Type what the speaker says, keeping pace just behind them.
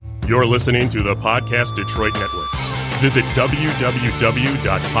You're listening to the Podcast Detroit Network. Visit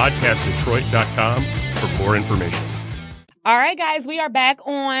www.podcastdetroit.com for more information. All right, guys, we are back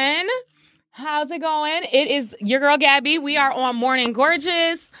on. How's it going? It is your girl, Gabby. We are on Morning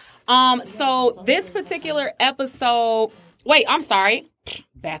Gorgeous. So this particular episode, wait, I'm sorry.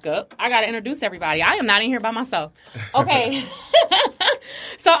 Back up. I got to introduce everybody. I am not in here by myself. Okay.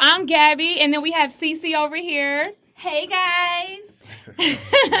 So I'm Gabby, and then we have Cece over here. Hey, guys.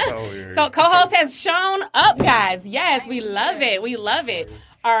 So co-host has shown up, guys. Yes, we love it. We love it.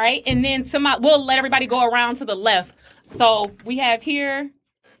 All right. And then we'll let everybody go around to the left. So we have here.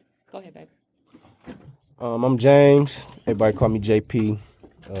 Go ahead, baby. I'm James. Everybody call me JP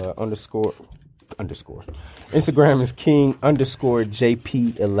underscore. Instagram is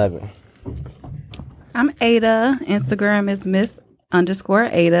King_JP11. I'm Ada. Instagram is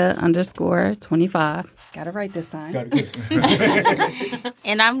Miss_Ada_25. Got it right this time. Got it.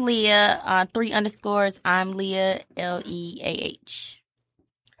 And I'm Leah. 3 underscores. I'm Leah, Leah.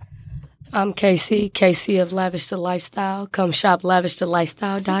 I'm KC of Lavish to Lifestyle. Come shop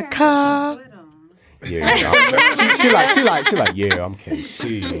lavishtolifestyle.com. Yeah, she like, yeah, I'm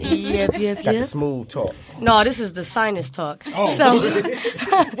KC. Yep. Got the smooth talk. No, this is the sinus talk. Oh. So,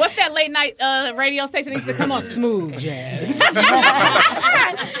 what's that late night radio station that used to come on? Smooth Jazz.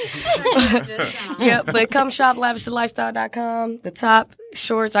 yeah, but come shop lavishtolifestyle.com. The top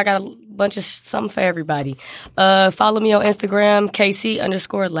shorts, I got a bunch of something for everybody. Follow me on Instagram,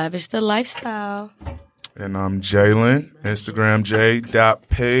 KC_lavishtolifestyle. And I'm Jalen. Instagram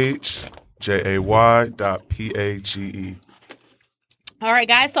J.page. JAY.PAGE. All right,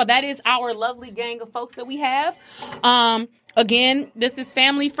 guys. So that is our lovely gang of folks that we have. Again, this is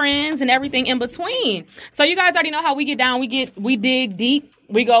family, friends, and everything in between. So you guys already know how we get down. We dig deep.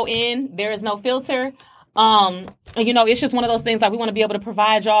 We go in. There is no filter. And it's just one of those things that we want to be able to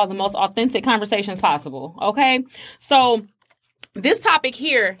provide y'all the most authentic conversations possible. Okay. So this topic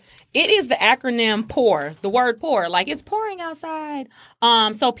here, it is the acronym POUR, the word pour, like it's pouring outside.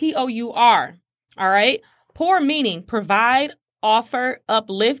 So POUR, all right? Pour meaning provide, offer,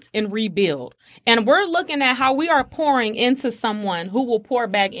 uplift, and rebuild. And we're looking at how we are pouring into someone who will pour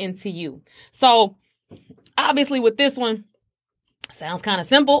back into you. So obviously with this one, sounds kind of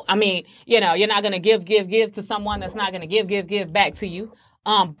simple. I mean, you're not going to give to someone that's not going to give back to you.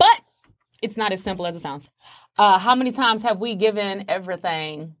 But it's not as simple as it sounds. How many times have we given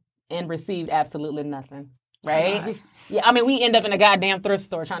everything and received absolutely nothing, right? Yeah, I mean, we end up in a goddamn thrift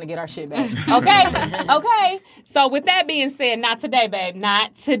store trying to get our shit back. Okay. So with that being said, not today, babe.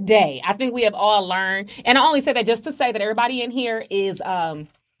 Not today. I think we have all learned. And I only say that just to say that everybody in here is,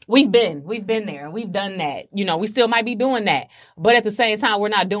 we've been there. We've done that. We still might be doing that. But at the same time, we're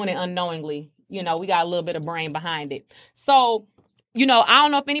not doing it unknowingly. We got a little bit of brain behind it. So, I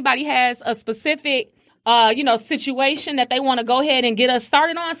don't know if anybody has a specific situation that they want to go ahead and get us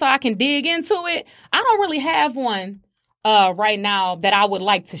started on so I can dig into it. I don't really have one right now that I would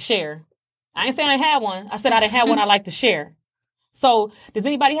like to share. I ain't saying I had one. I said I didn't have one I'd like to share. So does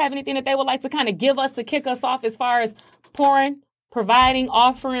anybody have anything that they would like to kind of give us to kick us off as far as pouring, providing,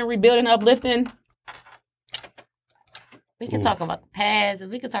 offering, rebuilding, uplifting? We can talk about the past. If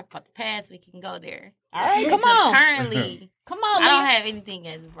we can talk about the past, we can go there. All right, come on. Currently, come on. I don't have anything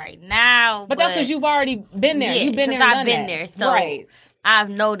as right now. But that's because you've already been there. Yeah, you've been there. I've been there. So right. I've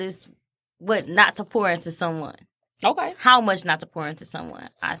noticed what not to pour into someone. Okay. How much not to pour into someone,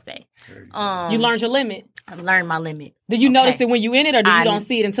 I say. You learned your limit. I learned my limit. Do you notice it when you in it, or do you don't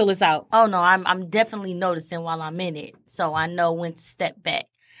see it until it's out? Oh no, I'm definitely noticing while I'm in it, so I know when to step back.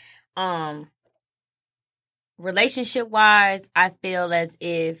 Relationship wise, I feel as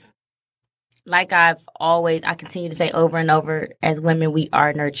if, like I continue to say over and over, as women, we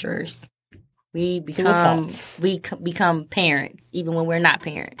are nurturers. We become parents, even when we're not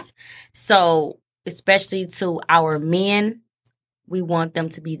parents. So, especially to our men, we want them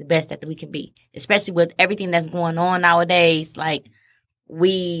to be the best that we can be. Especially with everything that's going on nowadays, like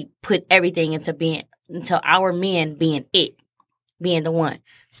we put everything into our men being the one.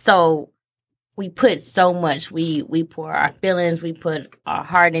 So we put so much. We pour our feelings. We put our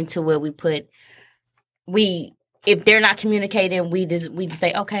heart into it. If they're not communicating, we just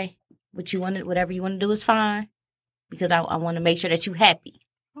say, okay, whatever you want to do is fine, because I want to make sure that you're happy.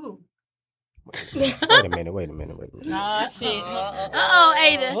 Who? Wait a minute. Oh, shit. Uh-oh,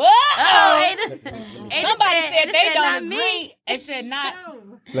 Ada. Ada. Ada Somebody said they don't not agree. Me. They said not.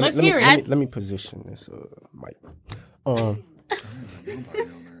 Let's hear it. Let me position this mic.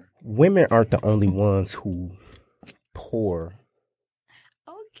 Women aren't the only ones who pour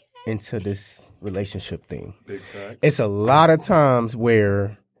into this relationship thing. Big fact. It's a lot of times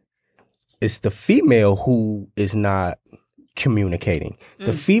where it's the female who is not communicating.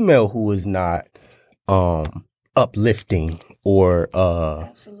 The female who is not uplifting or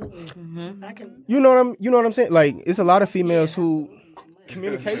Absolutely. you know what I'm saying? Like it's a lot of females who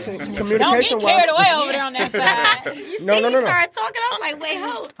communication Don't get carried away over there on that side. No. Start talking. I was like, wait,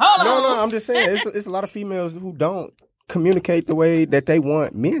 hold on. No, I'm just saying it's a lot of females who don't communicate the way that they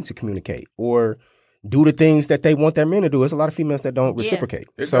want men to communicate or do the things that they want their men to do. There's a lot of females that don't reciprocate.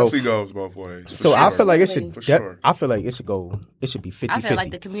 It definitely goes both ways. So I feel like it should. Sure. I feel like it should go. It should be 50-50. I feel like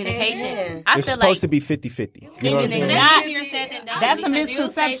the communication. It's supposed to be 50-50. You know what I'm saying? That's a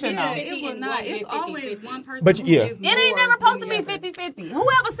misconception, though. It will not. It's always one person. But who yeah. gives It ain't more never supposed to than be the other. 50-50.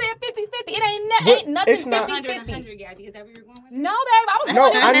 Whoever said 50-50, it ain't nothing It's not- 50-50. Gabby. Is that what you're going with? No, babe, I was No,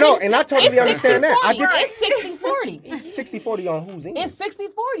 wondering. I know, and I totally understand that. I 60-40. get It's 60-40. 60-40 on who's in. It's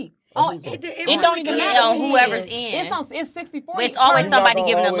 60-40. Oh, it don't even Yeah, matter on who whoever's is. in. It's 60-40. But it's always You're somebody not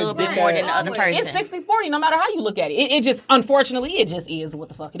giving a gonna little bit always more do than the that. other person. It's 60-40 no matter how you look at it. It just, unfortunately, it just is what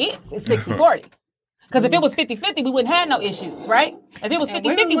the fuck it is. It's 60-40. Because if it was 50-50, we wouldn't have no issues, right? If it was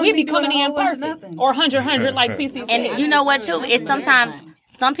 50-50, we'd be coming in perfect. Or 100-100 like CC said. And you know what, too? It's sometimes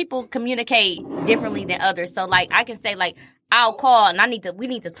some people communicate differently than others. So, like, I can say, like, I'll call and we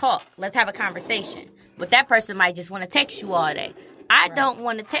need to talk. Let's have a conversation. But that person might just want to text you all day. I don't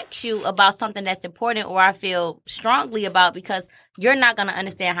want to text you about something that's important or I feel strongly about because you're not going to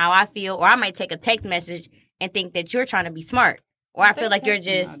understand how I feel. Or I might take a text message and think that you're trying to be smart. Or I feel like you're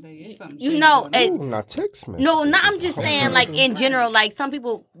just, you know. Ooh, not text message. No, I'm just saying, like, in general, like, some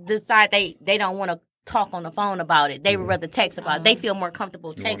people decide they don't want to talk on the phone about it. They would rather text about it. They feel more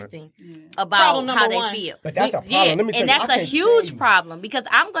comfortable texting about how they feel. But that's a problem. Let me tell and you, that's I a can't huge tell you. problem because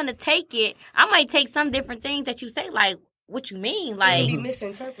I'm going to take it. I might take some different things that you say, like, what you mean? Like, be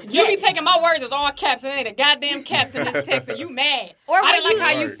misinterpreted. You be taking my words as all caps and it ain't a goddamn caps in this text and you mad. Or I when didn't like you-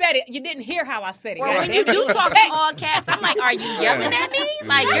 how you said it. You didn't hear how I said it. or when you do talk in all caps, I'm like, are you yelling at me?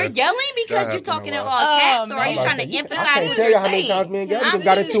 Like, you're yelling because you're talking in all caps, or are you trying to emphasize I can't what tell you're you how many saying? times me and Gabby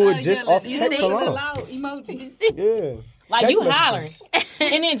got into it just off text alone. Emoji. Yeah. Like, Text you messages. hollering.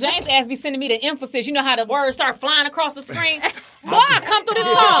 And then James asked me, sending me the emphasis. You know how the words start flying across the screen? Boy, I come through this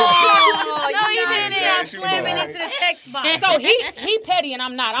phone. No, he didn't. Yeah, she Slamming was into the text box. So he petty and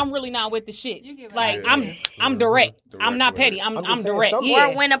I'm not. I'm really not with the shit. Like, I'm direct. I'm not petty. I'm just saying, direct. some- Yeah.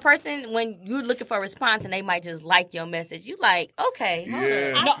 Or when you're looking for a response and they might just like your message, you like, okay, hold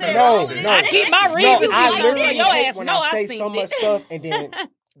Yeah. on. No. I keep my No, read I receipts. literally Your hate ass when know I say seen so it. much stuff and then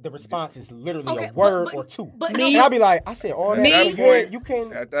the response is literally Okay, a word but- or two. but- and I'll be like, I said all that. Me? You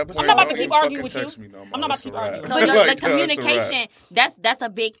can. At that point, I'm not about to don't keep even arguing fucking with you. text me no more. I'm not about It's to keep a wrap. arguing. So Like, the that's a wrap. communication, that's a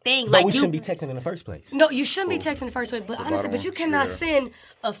big thing. But Like we you, shouldn't be texting in the first place. No, you shouldn't be texting the first place, but honestly, but you cannot send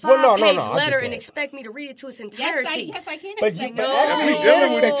a Well, no, 5-page no, I letter get and that. expect me to read it to its Yes, entirety. I can. But you- expect but no. that's- If we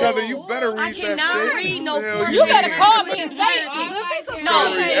dealing with each other, you better I read that cannot shit. read no What the hell fucking You better letter. call me and say it.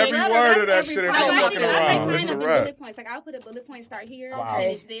 No, read every word of that shit if No, you I fucking do. I around. sign It's a up in wrap. bullet points. Like, I'll put a bullet point, start here, Wow.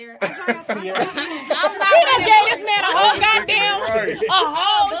 finish there. I try not to- She done gave this man a whole goddamn, Right. a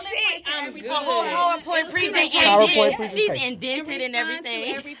whole Bullet shit. points to every A whole bullet. PowerPoint presentation. PowerPoint she's presentation. indented and Respond to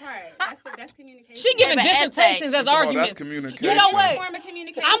everything. every part. That's communication. She giving An essay. dissertations as That's arguments. communication. You know what? Form of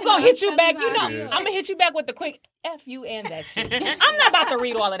communication. I'm gonna hit you I'll back. tell You know, how I Yes. feel. I'm gonna hit you back with the quick F you and that shit. I'm not about to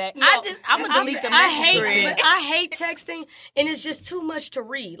read all of that. I'm gonna delete the I message thread. hate texting, and it's just too much to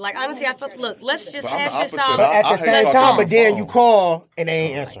read. Like, honestly, I feel, look, let's just But I'm hash the this opposite. out. But at I the hate same talking time, on but the then phone. you call and they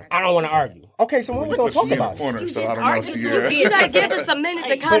ain't answering. I don't want to argue. Okay, so when we gonna talk Put you in about the it? corner, so I don't know, Sierra. You gotta give us a minute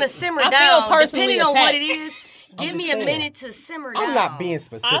to kind of simmer I feel down. personally Depending on what it attacked. is, give just me a saying. minute to simmer down. I'm not being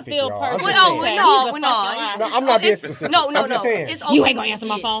specific, I feel y'all. I'm just personally Well, saying. attacked. no, He's a no, fucking no. liar. No, I'm not being specific. No, I'm just saying. It's You over ain't gonna answer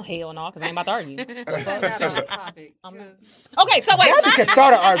my with. phone? Hell no, because I ain't about to argue. Topic. Okay, so wait. Gabby can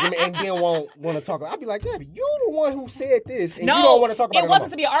start an argument and then won't want to talk. I'll be like, Gabby, you the one who said this, and No, you don't want to talk about it. it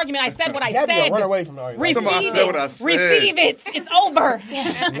wasn't to be an argument. I said what I Gabby will said. run away from the argument. Receive Somebody said what I it. said. Receive it. It's over.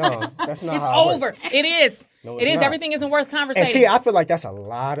 No, that's not It's how it over. works. It is. No, It it's is. not. Everything isn't worth And conversating. see, I feel like that's a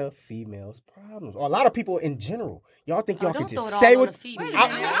lot of females' problems, or a lot of people in general. Y'all think y'all Don't can throw just it say all on what? the female.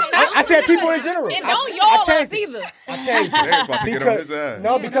 I said people in general. and I don't y'all changed us it. either. I changed They're it. about to get on his ass.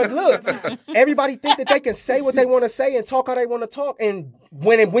 No, because look, everybody think that they can say what they want to say and talk how they want to talk, and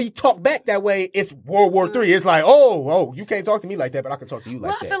when we talk back that way, it's World War III. It's like, oh, you can't talk to me like that, but I can talk to you like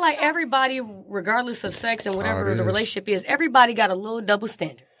Well, I that. feel like everybody, regardless of sex and whatever it the is. relationship is, everybody got a little double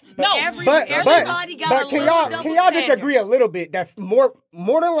standard. No, But Everybody got a can little y'all double can y'all just standard. agree a little bit that more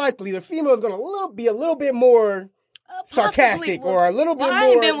than likely the female is gonna be a little bit more sarcastic or a little bit well, more. I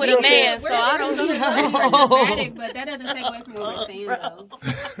ain't been with you know a what I'm saying? man, so I don't We're know. dramatic, but that doesn't take away from what we're saying, though.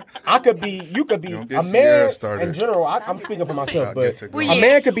 You could be Don't a get man Sierra started. in general. I'm speaking for myself, I'll but get to go. a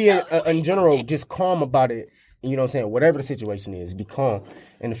man could be in general just calm about it. You know what I'm saying? Whatever the situation is, be calm.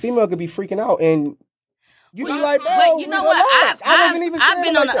 And the female could be freaking out, and you be like, bro, But you know what? I wasn't even saying I've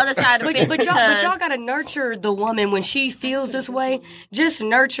been it on like the that. other side of the fence. But y'all gotta nurture the woman when she feels this way. Just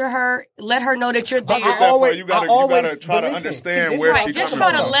nurture her. Let her know that you're there. I get that part. You gotta try to but understand this where is she what Just I'm try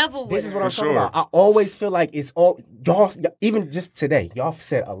coming to from. level with This is what her. I'm For talking sure. about. I always feel like it's all y'all. Even just today, y'all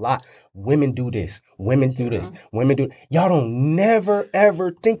said a lot. Women do this. Women do this. Women do. Y'all don't never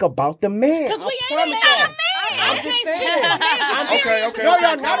ever think about the man. Because we I ain't promise not a y'all. man. I'm just saying. Okay. No,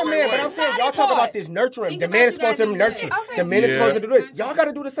 y'all not a man, but I'm saying y'all talk about this nurturing. The man is supposed to nurture. The man is supposed to do this. Y'all got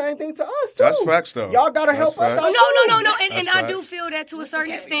to do the same thing to us too. That's facts, though. Y'all got to help us out. No. And That's I do facts. feel that to a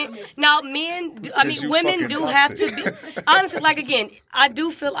certain extent. Now, men, you women fucking do have to toxic. be. Honestly, like again, I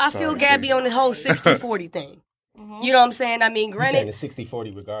feel Sorry, Gabby Shay. on the whole 60-40 thing. You know what I'm saying? I mean, You're saying granted, it's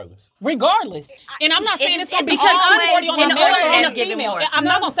 60-40 regardless. Regardless. And I'm not saying it's going to be Because always on the in male or order on the to give it female. more. I'm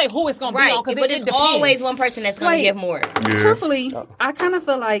not going to say who it's going to be on Right, because but it it's depends. always one person that's going to Wait. give more. Yeah. Truthfully, I kind of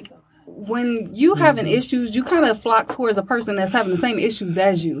feel like when you having issues, you kind of flock towards a person that's having the same issues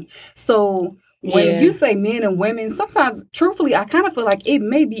as you. So when you say men and women, sometimes, truthfully, I kind of feel like it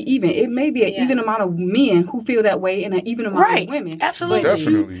may be even. It may be an even amount of men who feel that way and an even amount of women. Absolutely. But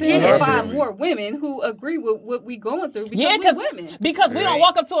you Definitely. tend to find Definitely. more women who agree with what we going through because Yeah, we're women. because we don't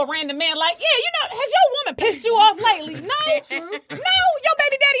walk up to a random man like, has your woman pissed you off lately? No, your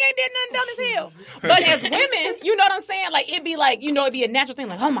baby daddy ain't did nothing dumb as hell. But as women, you know what I'm saying? Like, it'd be like, it'd be a natural thing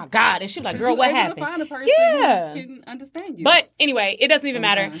like, oh my God. And she'd be like, girl, what You're able happened? to find a person Yeah. who can understand you. But anyway, it doesn't even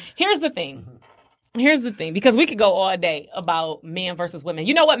matter. Here's the thing. Because we could go all day about men versus women.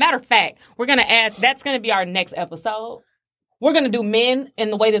 You know what? Matter of fact, we're going to add, that's going to be our next episode. We're going to do men in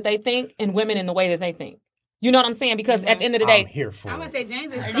the way that they think and women in the way that they think. You know what I'm saying? Because at the end of the day, I'm here for I'm going to it. say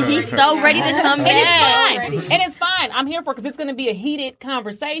James is He's so ready to come and back. it's fine. And it's fine. I'm here for it because it's going to be a heated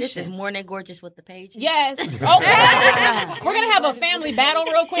conversation. This is more than gorgeous with the pages. Yes. Okay. We're going to have a family battle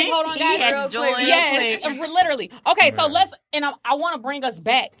real quick. Hold on, guys. He has joined. Yes, we're literally. Okay, so I want to bring us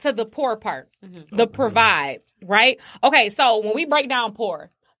back to the poor part, the provide, right? Okay, so when we break down poor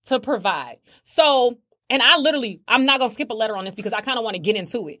to provide, so, and I'm not going to skip a letter on this because I kind of want to get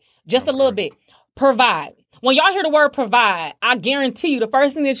into it just a little bit. Provide. When y'all hear the word provide, I guarantee you the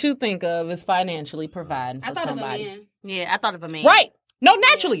first thing that you think of is financially providing for somebody. of a man. Yeah, I thought of a man. Right. No,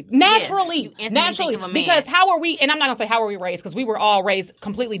 naturally. You Naturally. instantly think of a man. Because how are we, and I'm not going to say how are we raised, because we were all raised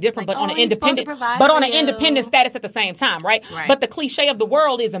completely different, Like, but on an he's supposed to independent, provide but for on an you. independent status at the same time, right? Right. But the cliche of the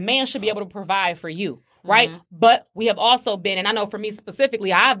world is a man should be able to provide for you. Right. But we have also been, and I know for me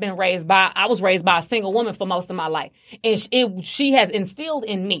specifically, I was raised by a single woman for most of my life. And she has instilled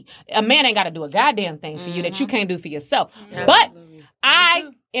in me, a man ain't got to do a goddamn thing for you that you can't do for yourself. But I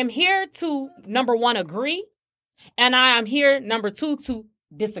am here to, number one, agree. And I am here, number two, to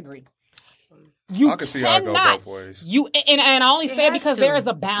disagree. I can see how it go both ways. And I only say it because there is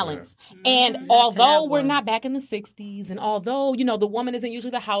a balance. Yeah. And although we're not back in the 60s, and although, the woman isn't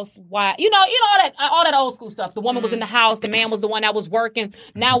usually the housewife, all that old school stuff. The woman was in the house, the man was the one that was working.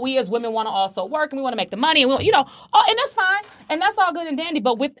 Now we as women want to also work and we want to make the money, and and that's fine. And that's all good and dandy.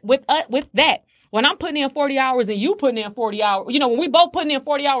 But with that, when I'm putting in 40 hours and you putting in 40 hours, when we both putting in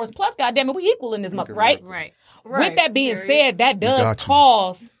 40 hours plus, goddamn it, we equal in this month, right? Right. With that being said, that does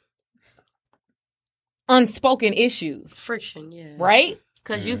cause unspoken issues. Friction, yeah. Right?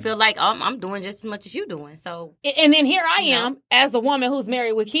 Because you feel like I'm doing just as much as you doing. So, and then here I am as a woman who's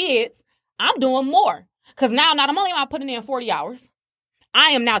married with kids. I'm doing more. Because now not only am I putting in 40 hours,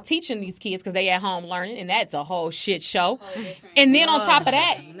 I am now teaching these kids because they at home learning, and that's a whole shit show. And then on top of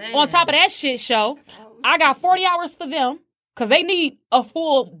that shit show, I got 40 hours for them because they need a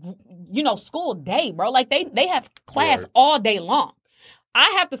full, school day, bro. Like they have class all day long.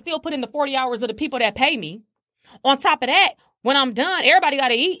 I have to still put in the 40 hours of the people that pay me. On top of that, when I'm done, everybody got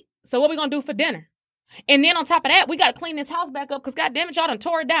to eat. So what we going to do for dinner? And then on top of that, we got to clean this house back up because goddamn it, y'all done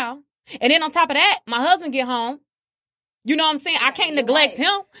tore it down. And then on top of that, my husband get home. You know what I'm saying? I can't neglect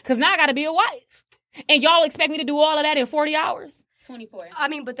him because now I got to be a wife. And y'all expect me to do all of that in 40 hours? 24. I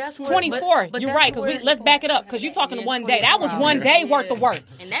mean, but that's 24. But You're right, because let's back it up, because you're talking one day. That was one day worth of work.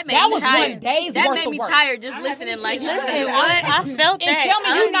 And that was one day's worth of work. That made me tired just listening. Like, listen, I felt And that. tell me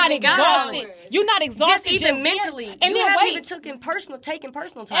you're not exhausted. You're not exhausted. Just even mentally. And you then haven't even taking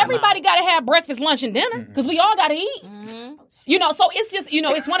personal time. Everybody got to have breakfast, lunch, and dinner because we all got to eat. You know, so it's just, you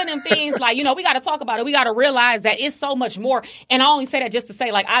know, it's one of them things like, you know, we got to talk about it. We got to realize that it's so much more. And I only say that just to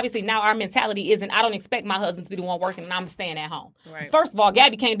say, like, obviously now our mentality isn't, I don't expect my husband to be the one working and I'm staying at home. Right. First of all,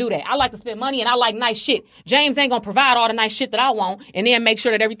 Gabby can't do that. I like to spend money and I like nice shit. James ain't going to provide all the nice shit that I want and then make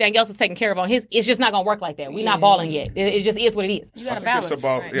sure that everything else is taken care of on his. It's just not going to work like that. We're not balling yet. It just is what it is. You got to balance.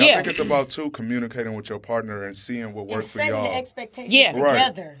 I think it's about, too, communicating with your partner and seeing what works for y'all. Setting the expectations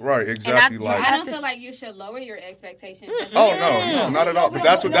together. Right, exactly. I don't feel like you should lower your expectations. No, not at all. But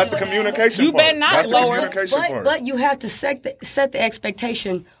that's the communication part. You better not lower. That's the communication part. But you have to set the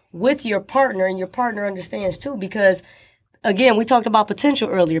expectation with your partner, and your partner understands too. Because again, we talked about potential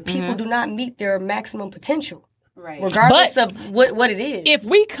earlier. People do not meet their maximum potential, right? Regardless of what it is. If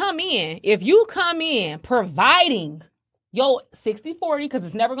you come in providing your 60-40, because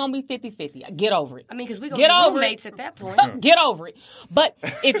it's never going to be 50-50. Get over it. I mean, because we're going to be roommates at that point. Get over it. But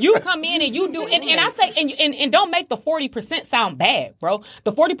if you come in and you do, and I say, and don't make the 40% sound bad, bro.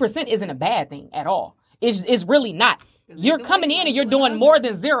 The 40% isn't a bad thing at all. It's really not. You're coming in and you're doing more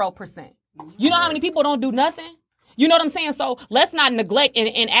than 0%. You know how many people don't do nothing? You know what I'm saying? So let's not neglect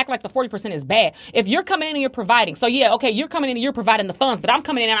and act like the 40% is bad. If you're coming in and you're providing, so yeah, okay, you're coming in and you're providing the funds, but I'm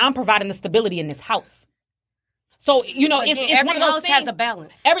coming in and I'm providing the stability in this house. So, you know, it's one of those things. Has a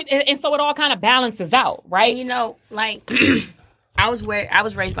balance. And so it all kind of balances out, right? And, you know, like, I was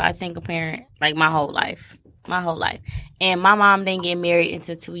raised by a single parent, like, my whole life. And my mom didn't get married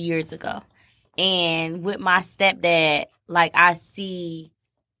until 2 years ago. And with my stepdad, like, I see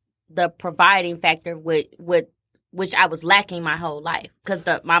the providing factor with which I was lacking my whole life because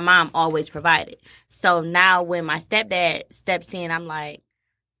my mom always provided. So now when my stepdad steps in, I'm like,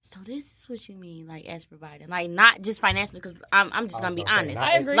 so this is what you mean, like, as providing, like, not just financially, because I'm just gonna be honest.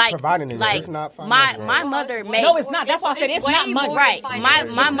 I agree. Like, providing it's not financial. My mother makes no, it's not. That's why I said it's not money. Right.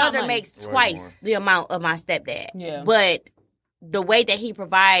 My mother makes twice the amount of my stepdad. Yeah. But the way that he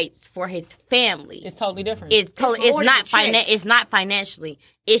provides for his family, it's totally different. It's not financially.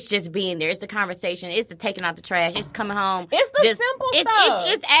 It's just being there. It's the conversation. It's the taking out the trash. It's coming home. It's the simple stuff.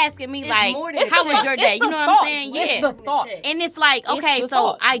 It's asking me, like, how was your day? You know what I'm saying? Yeah. It's the thought. And it's like, okay,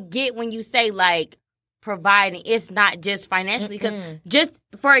 so I get when you say, like, providing. It's not just financially. Because just,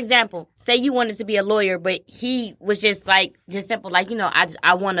 for example, say you wanted to be a lawyer, but he was just simple, like, you know,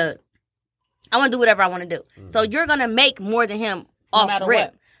 I want to do whatever I want to do. So you're going to make more than him off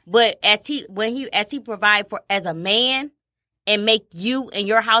rip. But as he provide for as a man and make you and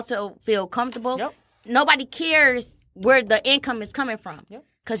your household feel comfortable, nobody cares where the income is coming from.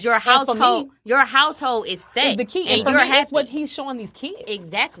 Because your household is set. It's the key. And you're happy. That's what he's showing these kids.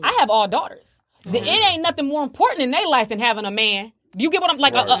 Exactly. I have all daughters. It ain't nothing more important in their life than having a man. You get what I'm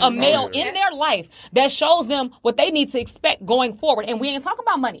like? A male in their life that shows them what they need to expect going forward. And we ain't talking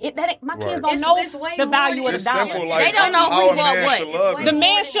about money. My kids don't know the value of the dollar. Simple, like, they don't know who what. The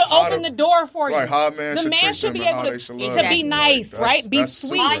man should open the door for you. Right, how a man the man should be able to be nice, right? Be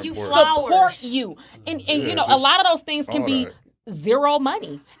sweet, support you. And you know, a lot of those things can be zero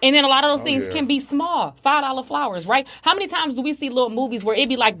money. And then a lot of those things can be small. $5 flowers, right? How many times do we see little movies where it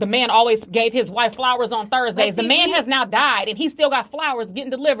be like the man always gave his wife flowers on Thursdays? The man has now died and he still got flowers getting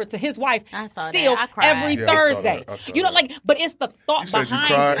delivered to his wife still every Thursday. You know, like, but it's the thought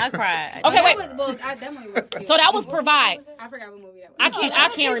behind it. I cried. Okay, wait. I definitely was. So that was provide. I forgot what movie that was. I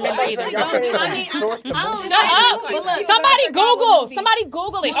can't remember either. Shut up. Somebody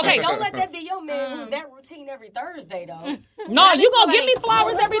Google it. Okay. Don't let that be your man who's that routine every Thursday, though. No, you gonna give me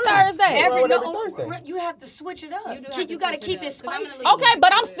flowers every Thursday. You have to switch it up. You got to keep it spicy. Okay,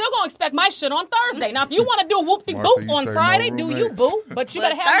 but I'm still gonna expect my shit on Thursday. Now, if you want to do whoop-de-boop on Friday, do you, boo? But you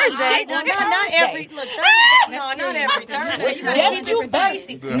gotta have Thursday. Not every Thursday. No, not every Thursday. You gotta keep it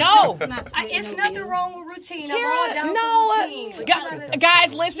spicy. No, it's nothing wrong with routine.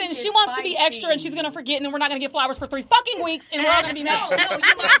 Guys, listen. She wants to be extra, and she's gonna forget, and then we're not gonna get flowers for 3 fucking weeks, and we're all gonna be mad. No,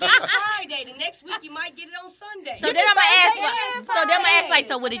 you might get it Friday. The next week, you might get it on Sunday. So then I'm gonna ask, like,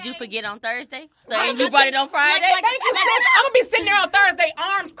 so what did you forget on Thursday? So you brought it on Friday? Thank you, sis. I'm gonna be sitting there on Thursday,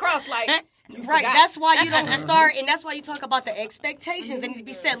 arms crossed, like. Right, that's why you don't start, and that's why you talk about the expectations that need to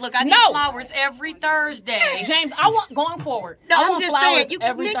be set. Look, I need flowers every Thursday. James, I want going forward. No, I'm just saying, you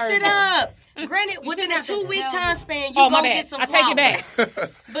can mix it up. Granted, within a 2-week time span, you gonna get some flowers. I take it back.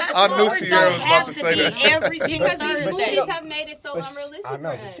 But I knew Sierra was about to say that. Every single because these Thursday. movies have made it so unrealistic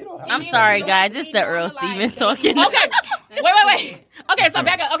for us. I'm sorry, guys. It's the Earl Stevens talking. Okay, wait. Okay, so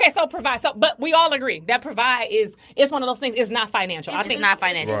back up. Okay, so provide. So, but we all agree that provide it's one of those things. It's not financial. I think not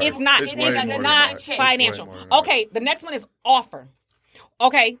financial. Right. It's not. It's not financial. It's Okay, the next one is offer.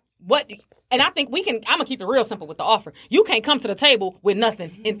 Okay, what and I think I'm going to keep it real simple with the offer. You can't come to the table with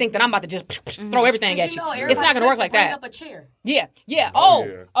nothing and think that I'm about to just throw everything at you. It's not going to work like that. Up a chair. Yeah.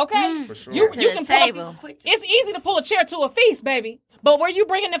 Okay. For sure. You can pull up. It's easy to pull a chair to a feast, baby. But were you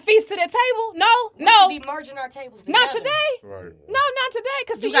bringing the feast to the table? No. We should be merging our tables together. Not today. Right. No, not today.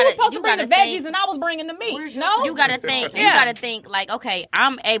 Because you were supposed to bring the veggies and I was bringing the meat. No. You got to think. You got to think like, okay,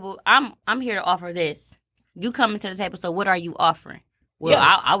 I'm here to offer this. You coming to the table, so what are you offering? Well,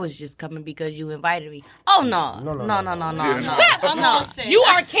 I was just coming because you invited me. Oh, no. You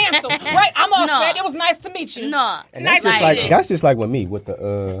are canceled, right? I'm all set. It was nice to meet you. No. And that's just like with me. With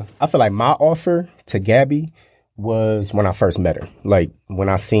the, I feel like my offer to Gabby was when I first met her. Like, when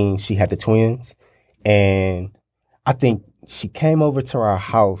I seen she had the twins. And I think she came over to our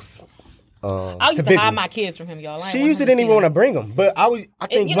house. I used to hide my kids from him, y'all. She usually didn't even want to bring them. But I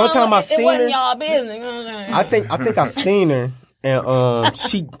think one time I seen her. It wasn't y'all business. I think I seen her. And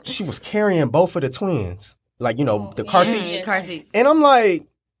she was carrying both of the twins. Like, the car seats. The car seat. And I'm like,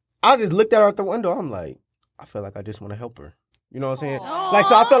 I just looked at her out the window. I'm like, I feel like I just want to help her. You know what I'm saying? Like,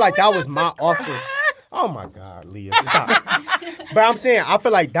 so I feel like that was my offer. Oh my God, Leah, stop. But I'm saying, I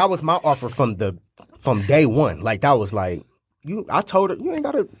feel like that was my offer from day one. Like, that was like, I told her,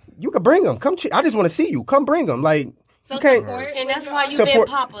 you can bring them. Come, I just want to see you. Come bring them. Like, so you can't. Support, and that's why you've been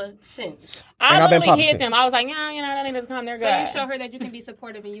Papa since. I literally hit them. I was like, that ain't just come. They're good. So you show her that you can be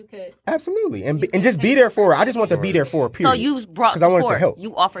supportive and you could. Absolutely. And just be there for her. I just want to be there for her, period. So you brought support. I wanted to help.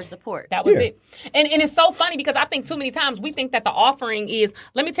 You offer support. That was it. And it's so funny because I think too many times we think that the offering is,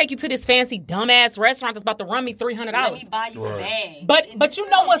 let me take you to this fancy dumbass restaurant that's about to run me $300. Let me buy you a bag. But you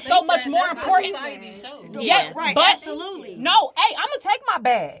know what's so much more important? Yes, right. But, absolutely. No, hey, I'm gonna take my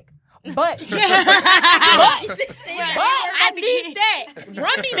bag. But I need that.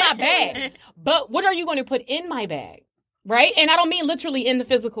 Run me my bag. But what are you going to put in my bag? Right? And I don't mean literally in the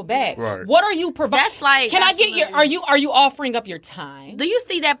physical bag. Right. What are you providing? That's like, can absolutely. I get are you offering up your time? Do you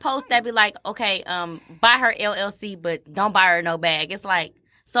see that post that be like, okay, buy her LLC, but don't buy her no bag? It's like,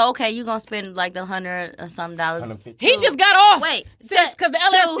 so okay, you gonna spend like the $100 or some dollars. He just got off. Wait, because the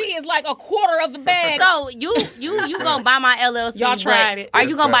LLC is like a quarter of the bag. So you gonna buy my LLC? Y'all tried it. Are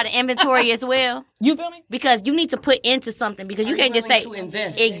you gonna buy the inventory as well? You feel me? Because you need to put into something. Because you can't just say to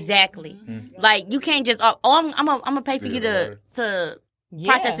invest. Exactly. Like you can't just I'm gonna pay for you to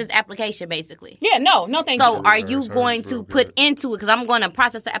process this application, basically. Yeah, no, thank you. So are you going to put into it? Because I'm going to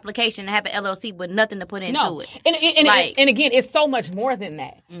process the application and have an LLC with nothing to put into it. And again, it's so much more than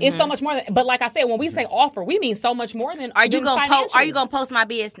that. Mm-hmm. It's so much more than. But like I said, when we say offer, we mean so much more than. Are you gonna post my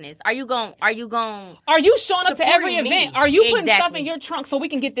business? Are you showing up to every event? Are you putting stuff in your trunk so we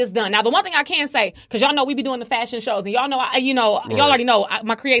can get this done? Now, the one thing I can say, because y'all know we be doing the fashion shows, and y'all know, y'all already know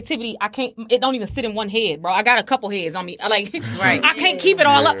my creativity. I can't. It don't even sit in one head, bro. I got a couple heads on me. I can't keep it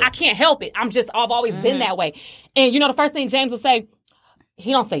all up. I can't help it. I've always been that way. And the first thing James will say,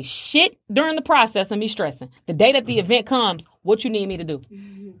 he don't say shit during the process and me stressing. The day that the event comes, what you need me to do?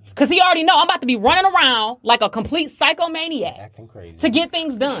 Because he already know I'm about to be running around like a complete psychomaniac acting crazy to get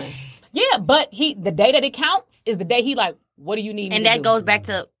things done. Yeah, but the day that it counts is the day he like, what do you need me to do? And that goes back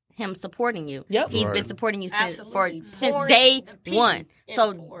to him supporting you. Yep. He's been supporting you since day one.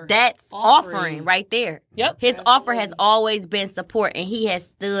 So that's offering right there. Yep. His offer has always been support, and he has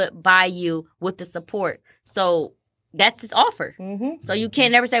stood by you with the support. So that's his offer. Mm-hmm. So you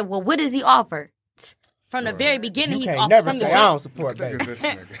can't never say, well, what does he offer? From the very beginning, he's offered. Never say I don't support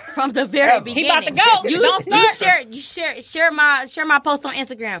that. From the very beginning, he about to go. You don't start. You share my post on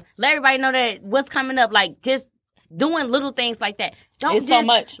Instagram. Let everybody know that what's coming up. Like just doing little things like that. It's so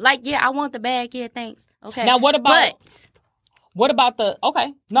much. Like, I want the bag. Yeah, thanks. Okay. Now, what about the?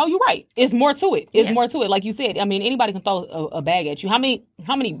 Okay, no, you're right. It's more to it. It's more to it. Like you said, I mean, anybody can throw a bag at you. How many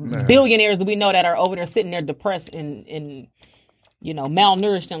billionaires do we know that are over there sitting there depressed and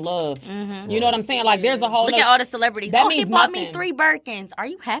malnourished in love? Mm-hmm. You know what I'm saying? Like, there's a whole. Look at all the celebrities. That means he bought nothing. me 3 Birkins. Are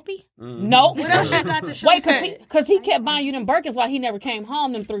you happy? Mm-hmm. No. What else you got to show? Wait, because he kept buying you them Birkins while he never came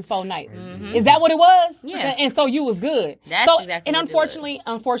home them 3-4 nights. Mm-hmm. Is that what it was? Yeah. And so you was good. That's exactly. And unfortunately,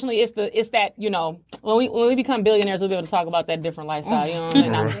 it's that when we become billionaires, we'll be able to talk about that different lifestyle. You know what I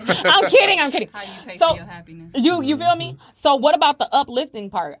mean? I'm kidding. How you pay for your happiness. You feel me? So what about the uplifting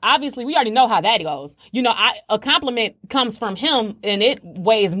part? Obviously, we already know how that goes. A compliment comes from him, and it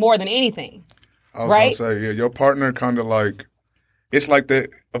weighs more than anything. I was gonna say, your partner kind of like, it's like that.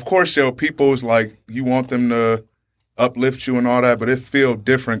 Of course, people's like, you want them to uplift you and all that, but it feels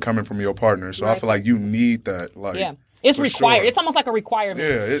different coming from your partner. So I feel like you need that. Like, it's required. Sure. It's almost like a requirement.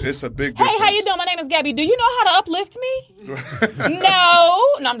 Yeah, it's a big difference. Hey, how you doing? My name is Gabby. Do you know how to uplift me? No,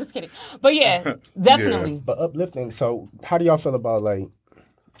 I'm just kidding. But yeah, definitely. But uplifting. So how do y'all feel about like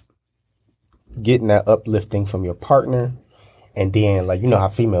getting that uplifting from your partner, and then like you know how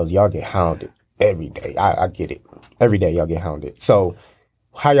females y'all get hounded every day. I get it. Every day y'all get hounded. So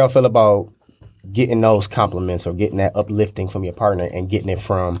how y'all feel about getting those compliments or getting that uplifting from your partner and getting it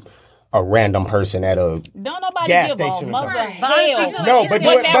from a random person at a don't nobody gas give station a or mother something? hell. No, but do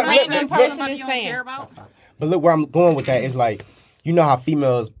it. that But random person Somebody is you saying. don't care about. But look where I'm going with that is like, you know how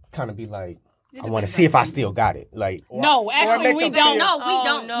females kind of be like, I want to see if I still got it. Like, No, or it actually, makes we them don't. feel- No, we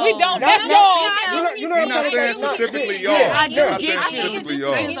don't. no. We don't. No, That's no, y'all. You know You're what not I'm saying saying? specifically Yeah, y'all. yeah, You're not yeah. saying I specifically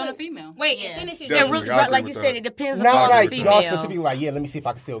Depends y'all. on the female. Wait, Yeah. finish your Definitely. Yeah, I agree like you with said, that. it depends Not upon like the y'all female. specifically like, yeah, let me see if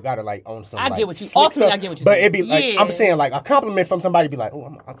I can still got it like on some I like, get what you- slick ultimately, stuff. I get what you're But saying. it'd be like, Yeah. I'm saying like a compliment from somebody be like,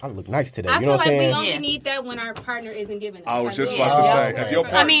 oh, I look nice today. I You feel know what I'm like we saying? only Yeah. need that when our partner isn't giving us. I was just Like, about to yeah. say, if your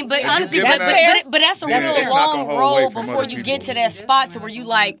partner, I mean, but if you honestly, give that's that, fair. but that's a then real it's not gonna long hold road weight from before other you people. get to that spot to where you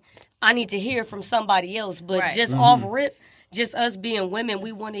like, I need to hear from somebody else. But Right. just off rip, just us being women,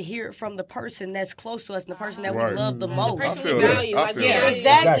 we want to hear it from the person that's close to us, and the person that Right. we love the most. I feel value, that. I like, feel yeah, that.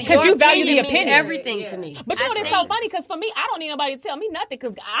 Exactly. Because Your you value the means opinion. everything to me. But you know, I it's so think- funny because for me, I don't need nobody to tell me nothing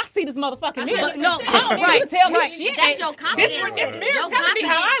because I see this motherfucking mirror. But no, I don't need you to tell me right. shit. That's your confidence. This mirror Your telling me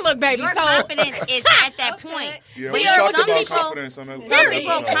how I look, baby. Your So confidence is at that point. Yeah, See, we there are talked some about people- confidence on the Some last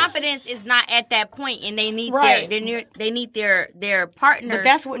people episode. confidence is not at that point, and they need Right. they need their partner But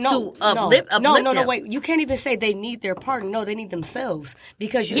that's what to uplift no, them. wait. You can't even say they need their partner. No, they need themselves.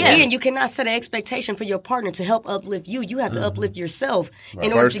 Because Yeah. again, you cannot set an expectation for your partner to help uplift you. You have to uplift yourself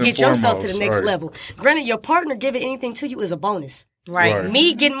in order First to and get yourself to the foremost, next right. level. Granted, your partner giving anything to you is a bonus. Right. Right.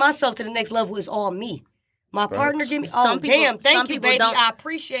 Me getting myself to the next level is all me. My partner give me. Oh, Some people, damn! some Thank you, people baby. don't. I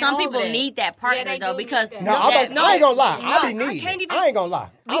appreciate. Some all people of that. need that partner they though do because need that. No, I ain't gonna lie. I be I needing. can't even- I ain't gonna lie.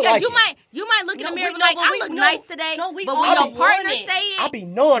 I because like you it. might look in the No, mirror and we- be like, no, but I we- look no, nice today. no, we but all when your want partner it. say it, I be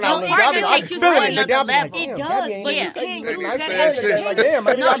knowing I your look. partner I takes be you feeling to it, but then I be another like, level. damn, It Gabby does, ain't but even you say you can't look use nice that earlier as today. a- Like, damn,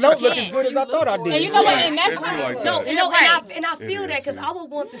 maybe No, I you don't look as can't. good as I thought I did. And you know what? Right. And that's It be like No, that. you know, Right. and I feel It that is, because yeah. I would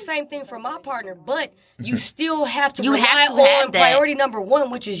want the same thing from my partner, but you still have to You rely have to on have that. priority number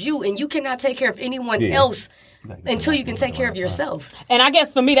one, which is you, and you cannot take care of anyone Yeah. else until you can take care of yourself. And I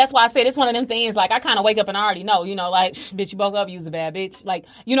guess for me, that's why I said it's one of them things. Like I kind of wake up and I already know, like, bitch, you woke up, you's a bad bitch. Like,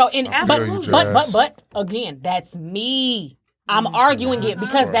 and I feel you, Jazz. but again, that's me. I'm arguing it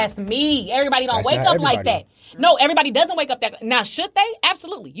because that's me. Everybody don't That's wake not up like everybody. that. No, everybody doesn't wake up that. Now, should they?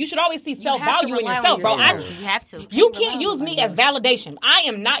 Absolutely. You should always see have to self-value in rely on yourself, bro. yourself. You have to. You can't use me as validation. I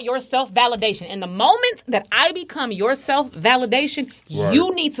am not your self-validation. And the moment that I become your self-validation, Right.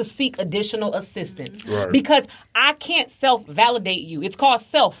 you need to seek additional assistance. Right. Because I can't self-validate you. It's called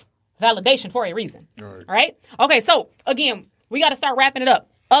self-validation for a reason. Right. All right? Okay, so again, we got to start wrapping it up.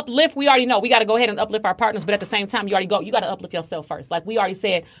 Uplift, we already know. We got to go ahead and uplift our partners, but at the same time, you got to uplift yourself first. Like we already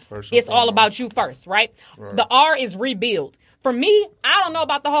said, First and it's all foremost. about you first, right? The R is rebuild. For me, I don't know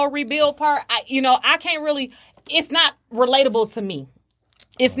about the whole rebuild part. I can't really, it's not relatable to me.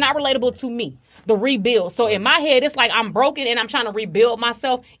 It's not relatable to me, the rebuild. So in my head, it's like I'm broken and I'm trying to rebuild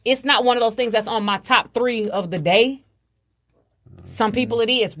myself. It's not one of those things that's on my top 3 of the day. Some people it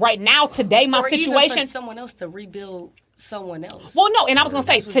is. Right now, today, my Or even situation. for someone else to rebuild someone else. Well, no, and I was going to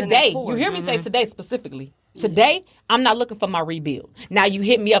say That's what's in today. that core. You hear me say today specifically. Today, I'm not looking for my rebuild. Now, you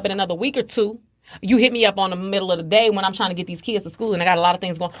hit me up in another week or two. You hit me up on the middle of the day when I'm trying to get these kids to school and I got a lot of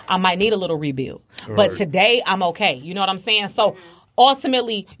things going. I might need a little rebuild. But Right. today, I'm okay. You know what I'm saying? So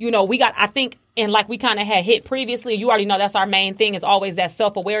ultimately, we got, I think, and like we kind of had hit previously, you already know that's our main thing is always that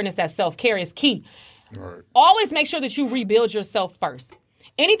self-awareness, that self-care is key. Right. Always make sure that you rebuild yourself first.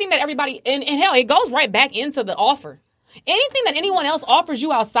 Anything that everybody, and hell, it goes right back into the offer. Anything that anyone else offers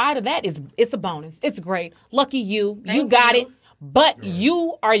you outside of that it's a bonus. It's great. Lucky you. You got it. But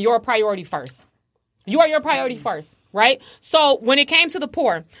you are your priority first. You are your priority first, right? So when it came to the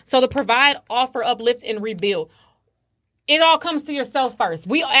poor, so the provide, offer, uplift, and rebuild, it all comes to yourself first.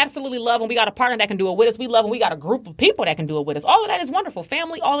 We absolutely love when we got a partner that can do it with us. We love when we got a group of people that can do it with us. All of that is wonderful.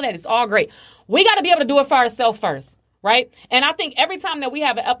 Family, all of that is all great. We got to be able to do it for ourselves first. Right? And I think every time that we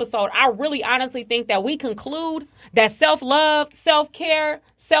have an episode, I really honestly think that we conclude that self-love, self-care,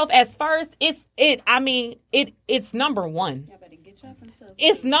 self as first, it's number one.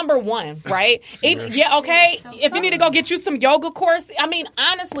 It's number one, right? Okay. If you need to go get you some yoga course,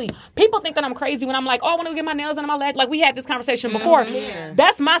 honestly, people think that I'm crazy when I'm like, I want to get my nails on my leg. Like we had this conversation before.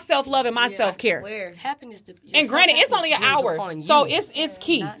 That's my self-love and my self-care. Happiness. And granted, it's only an hour, so it's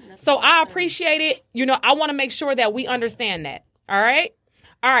key. So I appreciate it. I want to make sure that we understand that. All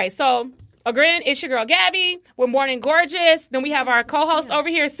right. So again, it's your girl Gabby. We're Morning Gorgeous. Then we have our co-host over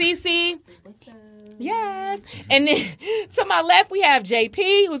here, Cece. Yes. And then to my left, we have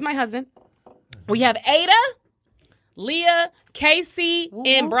JP, who's my husband. We have Ada, Leah, Casey,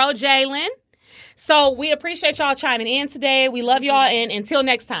 and bro Jalen. So we appreciate y'all chiming in today. We love y'all, and until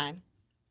next time.